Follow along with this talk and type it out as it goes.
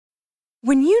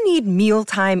When you need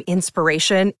mealtime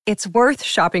inspiration, it's worth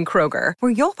shopping Kroger,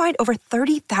 where you'll find over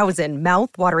 30,000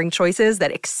 mouth-watering choices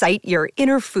that excite your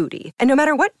inner foodie. And no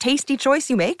matter what tasty choice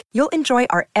you make, you'll enjoy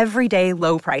our everyday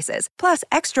low prices, plus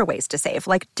extra ways to save,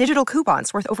 like digital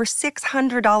coupons worth over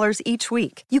 $600 each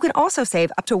week. You can also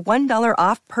save up to $1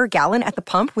 off per gallon at the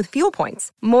pump with fuel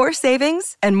points. More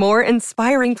savings and more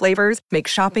inspiring flavors make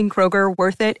shopping Kroger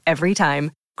worth it every time.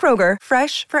 Kroger,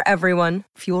 fresh for everyone.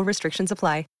 Fuel restrictions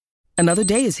apply. Another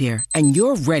day is here, and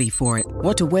you're ready for it.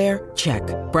 What to wear? Check.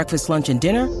 Breakfast, lunch, and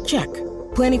dinner? Check.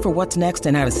 Planning for what's next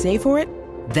and how to save for it?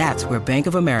 That's where Bank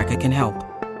of America can help.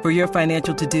 For your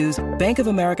financial to-dos, Bank of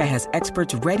America has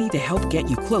experts ready to help get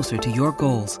you closer to your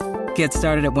goals. Get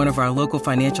started at one of our local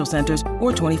financial centers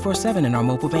or 24/7 in our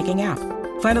mobile banking app.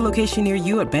 Find a location near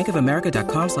you at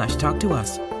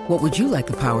bankofamerica.com/talktous. What would you like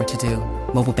the power to do?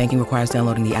 Mobile banking requires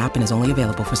downloading the app and is only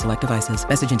available for select devices.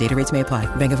 Message and data rates may apply.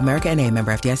 Bank of America N.A.,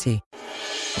 member FDIC.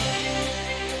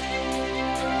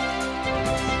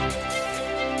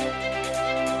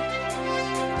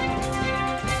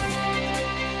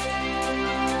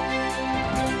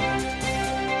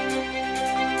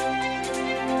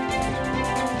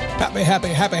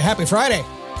 Happy Friday.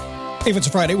 If it's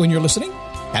a Friday when you're listening,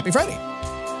 happy Friday.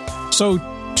 So,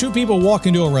 two people walk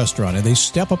into a restaurant and they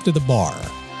step up to the bar.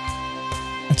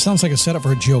 It sounds like a setup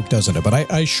for a joke, doesn't it? But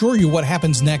I assure you what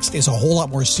happens next is a whole lot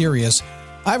more serious.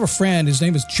 I have a friend, his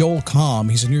name is Joel Comm.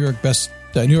 He's a New York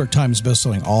Times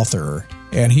bestselling author,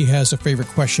 and he has a favorite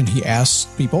question he asks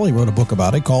people. He wrote a book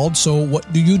about it called So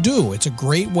What Do You Do? It's a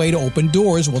great way to open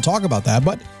doors. We'll talk about that.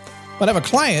 But I have a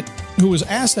client who was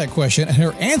asked that question, and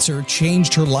her answer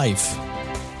changed her life.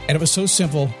 And it was so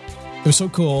simple. It was so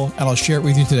cool, and I'll share it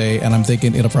with you today, and I'm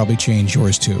thinking it'll probably change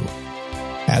yours too.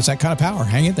 Has that kind of power.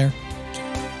 Hang in there.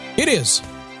 It is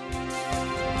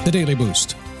the Daily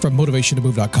Boost from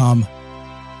motivationtomove.com.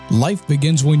 Life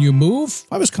begins when you move.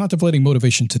 I was contemplating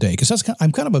motivation today because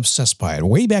I'm kind of obsessed by it.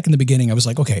 Way back in the beginning, I was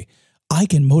like, okay, I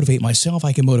can motivate myself.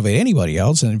 I can motivate anybody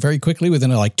else. And very quickly, within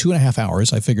like 2.5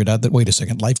 hours, I figured out that, wait a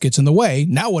second, life gets in the way.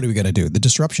 Now what are we going to do? The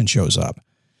disruption shows up.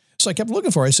 So I kept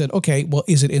looking for it. I said, okay, well,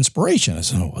 is it inspiration? I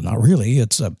said, oh, well, not really.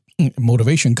 It's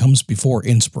motivation comes before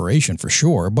inspiration for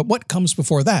sure. But what comes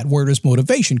before that? Where does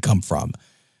motivation come from?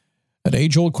 An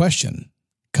age-old question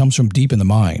comes from deep in the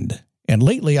mind. And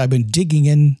lately, I've been digging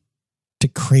in to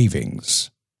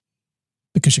cravings.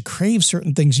 Because you crave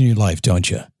certain things in your life, don't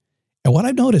you? And what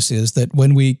I've noticed is that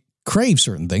when we crave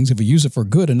certain things, if we use it for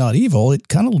good and not evil, it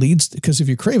kind of leads, because if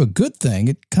you crave a good thing,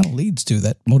 it kind of leads to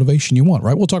that motivation you want,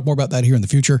 right? We'll talk more about that here in the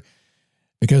future,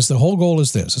 because the whole goal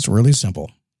is this. It's really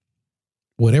simple.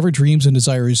 Whatever dreams and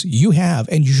desires you have,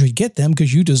 and you should get them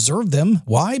because you deserve them.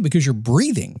 Why? Because you're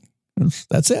breathing.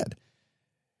 That's it.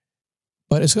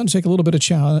 But it's going to take a little bit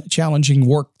of challenging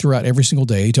work throughout every single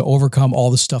day to overcome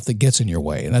all the stuff that gets in your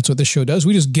way. And that's what this show does.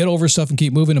 We just get over stuff and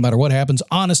keep moving no matter what happens.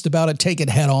 Honest about it. Take it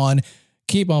head on.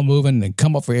 Keep on moving and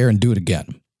come up for air and do it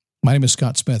again. My name is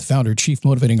Scott Smith, founder, chief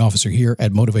motivating officer here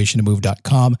at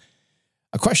motivationtomove.com.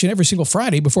 A question every single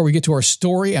Friday before we get to our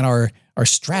story and our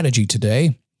strategy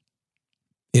today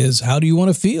is, how do you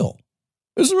want to feel?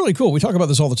 This is really cool. We talk about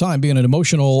this all the time. Being an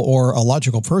emotional or a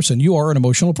logical person, you are an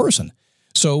emotional person.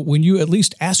 So when you at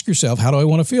least ask yourself, how do I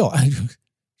want to feel? You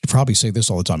probably say this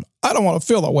all the time. I don't want to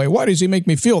feel that way. Why does he make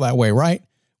me feel that way, right?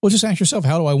 Well, just ask yourself,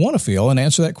 how do I want to feel? And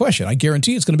answer that question. I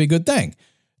guarantee it's going to be a good thing.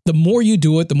 The more you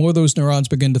do it, the more those neurons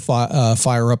begin to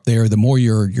fire up there, the more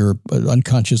your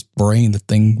unconscious brain,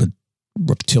 the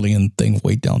reptilian thing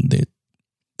way down there,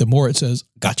 the more it says,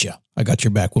 gotcha, I got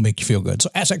your back, will make you feel good. So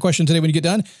ask that question today when you get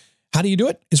done. How do you do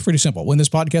it? It's pretty simple. When this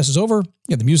podcast is over,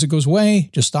 the music goes away,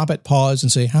 just stop it, pause,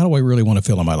 and say, how do I really want to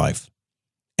feel in my life?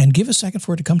 And give a second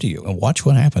for it to come to you and watch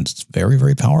what happens. It's very,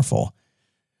 very powerful.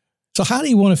 So how do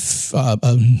you want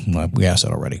to, we asked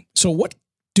that already. So what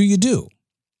do you do?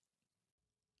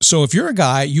 So if you're a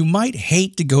guy, you might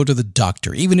hate to go to the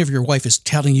doctor, even if your wife is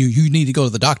telling you you need to go to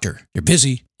the doctor. You're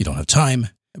busy, you don't have time.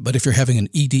 But if you're having an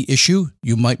ED issue,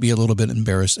 you might be a little bit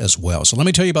embarrassed as well. So let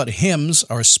me tell you about Hims,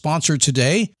 our sponsor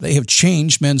today. They have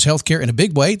changed men's healthcare in a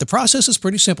big way. The process is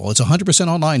pretty simple. It's 100%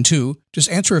 online too. Just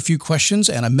answer a few questions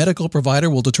and a medical provider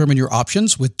will determine your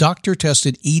options with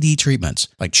doctor-tested ED treatments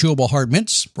like chewable hard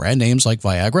mints, brand names like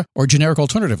Viagra, or generic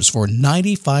alternatives for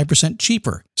 95%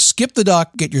 cheaper. Skip the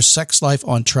doc, get your sex life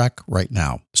on track right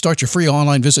now. Start your free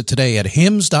online visit today at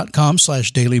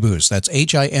hims.com/dailyboost. That's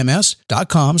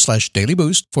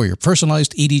HIMS.com/dailyboost. Boost for your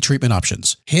personalized ED treatment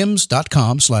options.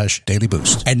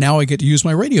 hims.com/dailyboost. And now I get to use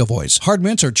my radio voice. Hard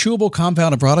mints are chewable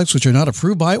compounded products which are not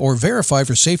approved by or verified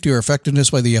for safety or effectiveness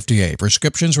by the FDA.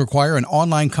 Prescriptions require an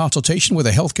online consultation with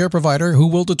a healthcare provider who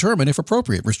will determine if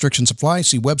appropriate. Restrictions apply.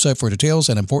 See website for details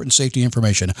and important safety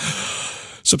information.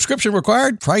 Subscription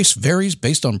required. Price varies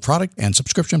based on product and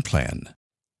subscription plan.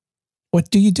 What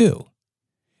do you do?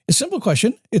 A simple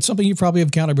question. It's something you probably have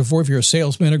encountered before. If you're a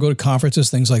salesman or go to conferences,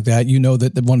 things like that, you know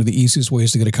that one of the easiest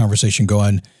ways to get a conversation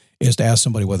going is to ask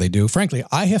somebody what they do. Frankly,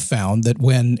 I have found that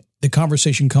when the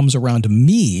conversation comes around to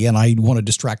me and I want to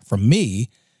distract from me,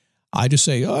 I just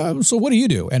say, so what do you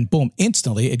do? And boom,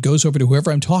 instantly it goes over to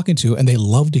whoever I'm talking to, and they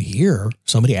love to hear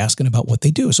somebody asking about what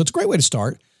they do. So it's a great way to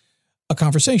start a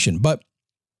conversation. But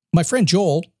my friend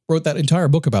Joel wrote that entire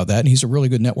book about that, and he's a really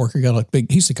good networker.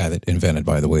 He's the guy that invented,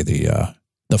 by the way, the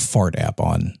fart app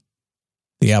on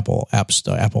the Apple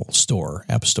Store.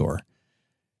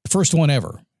 The first one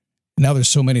ever. Now there's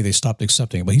so many they stopped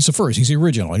accepting it, but he's the first. He's the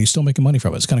original, and he's still making money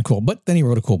from it. It's kind of cool. But then he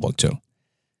wrote a cool book too.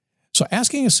 So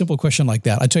asking a simple question like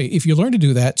that, I tell you, if you learn to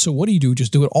do that, so what do you do?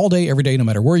 Just do it all day, every day, no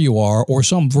matter where you are, or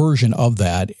some version of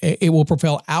that. It will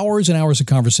propel hours and hours of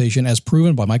conversation as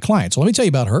proven by my client. So let me tell you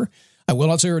about her. I will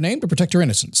not say her name to protect her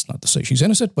innocence. Not to say she's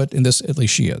innocent, but in this, at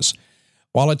least she is.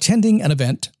 While attending an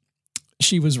event,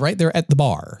 she was right there at the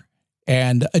bar,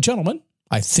 and a gentleman,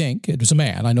 I think it was a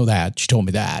man, I know that, she told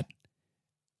me that,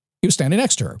 he was standing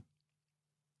next to her.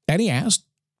 And he asked,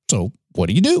 so what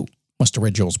do you do? Must have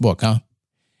read Joel's book, huh?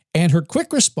 And her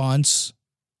quick response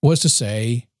was to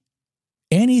say,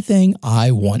 anything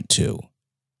I want to.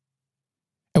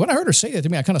 And when I heard her say that to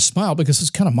me, I kind of smiled because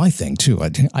it's kind of my thing too.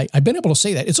 I've been able to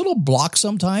say that. It's a little blocked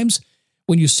sometimes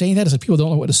when you say that, as if people don't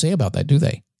know what to say about that, do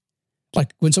they?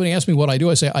 Like when somebody asks me what I do,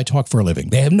 I say, I talk for a living.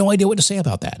 They have no idea what to say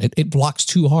about that. It blocks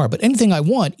too hard. But anything I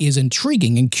want is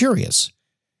intriguing and curious.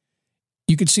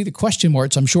 You could see the question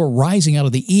marks, I'm sure, rising out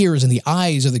of the ears and the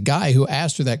eyes of the guy who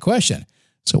asked her that question.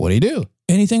 So what do you do?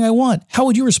 Anything I want. How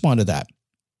would you respond to that?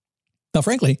 Now,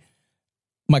 frankly,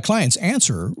 my client's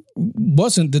answer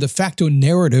wasn't the de facto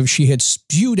narrative she had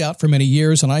spewed out for many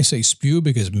years. And I say spew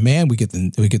because, man, we get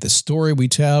the story we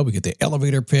tell, we get the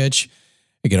elevator pitch,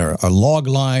 we get our log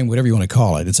line, whatever you want to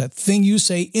call it. It's that thing you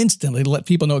say instantly to let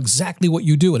people know exactly what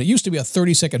you do. And it used to be a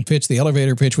 30-second pitch. The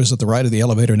elevator pitch was at the right of the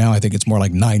elevator. Now I think it's more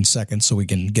like 9 seconds so we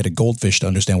can get a goldfish to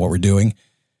understand what we're doing.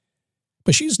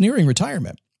 But she's nearing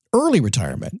retirement, early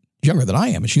retirement, younger than I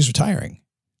am, and she's retiring.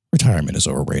 Retirement is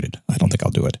overrated. I don't think I'll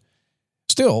do it.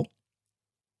 Still,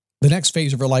 the next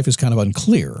phase of her life is kind of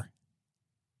unclear.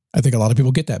 I think a lot of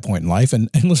people get that point in life.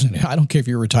 And listen, I don't care if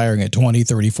you're retiring at 20,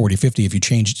 30, 40, 50, if you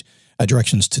changed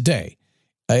directions today.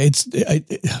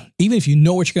 Even if you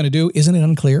know what you're going to do, isn't it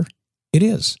unclear? It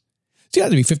is. It's either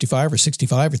to be 55 or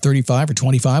 65 or 35 or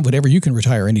 25, whatever. You can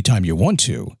retire anytime you want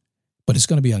to, but it's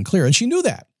going to be unclear. And she knew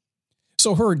that.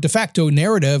 So her de facto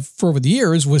narrative for over the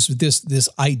years was this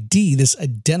ID, this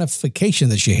identification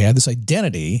that she had, this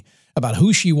identity about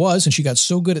who she was. And she got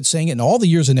so good at saying it in all the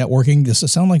years of networking. Does it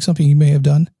sound like something you may have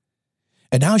done?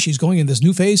 And now she's going in this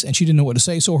new phase and she didn't know what to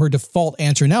say. So her default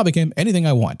answer now became anything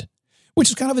I want, which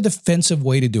is kind of a defensive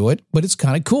way to do it, but it's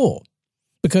kind of cool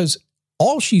because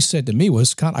all she said to me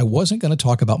was, God, I wasn't going to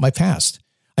talk about my past.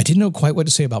 I didn't know quite what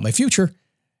to say about my future,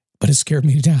 but it scared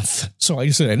me to death. So I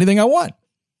just said anything I want.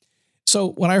 So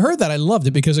when I heard that, I loved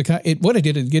it because it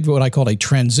gave what I called a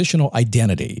transitional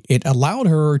identity. It allowed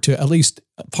her to at least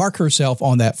park herself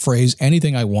on that phrase,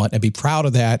 anything I want, and be proud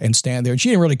of that and stand there. And she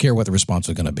didn't really care what the response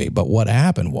was going to be. But what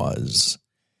happened was,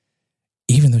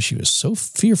 even though she was so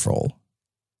fearful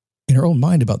in her own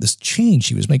mind about this change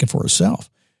she was making for herself,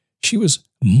 she was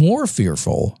more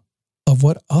fearful of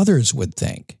what others would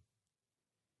think,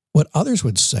 what others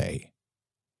would say.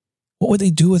 What would they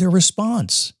do with her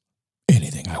response?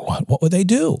 Anything I want. What would they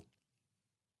do?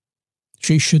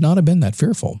 She should not have been that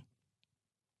fearful.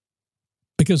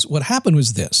 Because what happened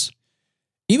was this.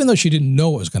 Even though she didn't know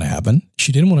what was going to happen,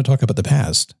 she didn't want to talk about the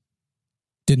past.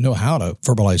 Didn't know how to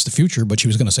verbalize the future, but she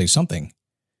was going to say something.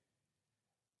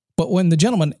 But when the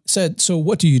gentleman said, so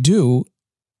what do you do?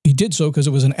 He did so because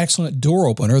it was an excellent door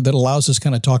opener that allows us to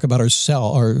kind of talk about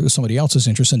ourselves or somebody else's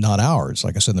interest and not ours,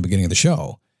 like I said in the beginning of the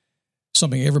show.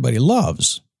 Something everybody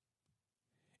loves.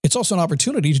 It's also an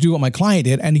opportunity to do what my client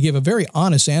did and to give a very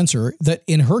honest answer that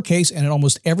in her case and in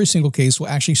almost every single case will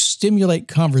actually stimulate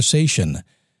conversation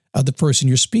of the person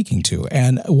you're speaking to.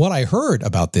 And what I heard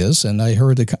about this, and I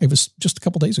heard it was just a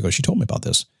couple days ago, she told me about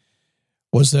this,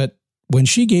 was that when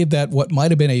she gave that what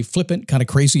might have been a flippant, kind of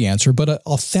crazy answer, but an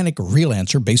authentic, real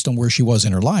answer based on where she was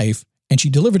in her life, and she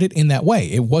delivered it in that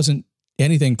way. It wasn't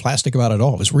anything plastic about it at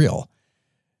all. It was real.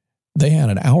 They had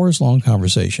an hours-long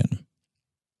conversation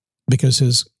because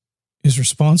his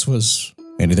response was,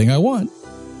 anything I want.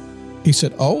 He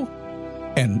said, oh,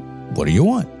 and what do you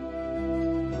want?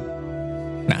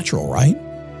 Natural, right?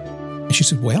 And she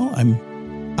said, well,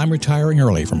 I'm retiring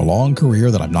early from a long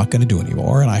career that I'm not going to do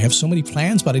anymore, and I have so many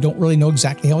plans, but I don't really know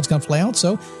exactly how it's going to play out.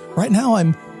 So right now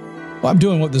I'm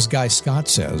doing what this guy Scott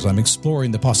says. I'm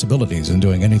exploring the possibilities and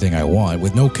doing anything I want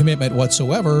with no commitment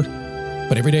whatsoever,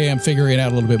 but every day I'm figuring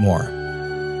out a little bit more.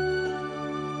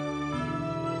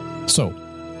 So,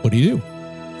 what do you do?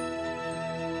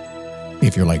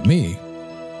 If you're like me,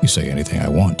 you say anything I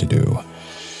want to do.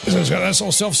 That's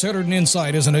all self-centered and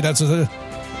inside, isn't it? Listen,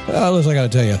 I got to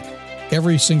tell you,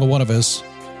 every single one of us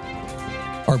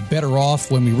are better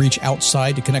off when we reach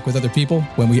outside to connect with other people,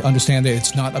 when we understand that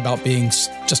it's not about being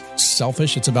just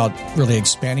selfish, it's about really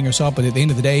expanding yourself. But at the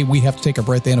end of the day, we have to take our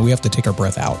breath in and we have to take our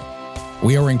breath out.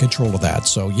 We are in control of that.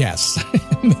 So yes,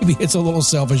 maybe it's a little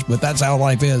selfish, but that's how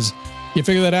life is. You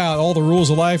figure that out. All the rules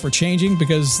of life are changing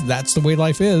because that's the way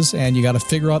life is, and you got to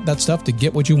figure out that stuff to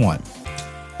get what you want.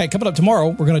 Hey, coming up tomorrow,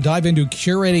 we're going to dive into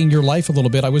curating your life a little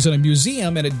bit. I was in a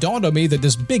museum, and it dawned on me that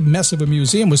this big mess of a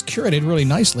museum was curated really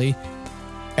nicely.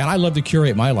 And I love to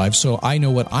curate my life, so I know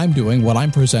what I'm doing, what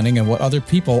I'm presenting, and what other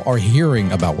people are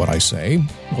hearing about what I say.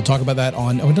 We'll talk about that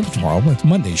on tomorrow. It's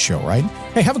Monday's show, right?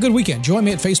 Hey, have a good weekend. Join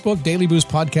me at Facebook,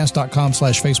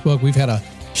 dailyboostpodcast.com/Facebook. We've had a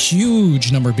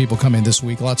huge number of people come in this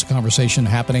week. Lots of conversation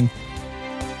happening.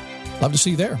 Love to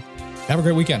see you there. Have a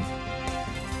great weekend.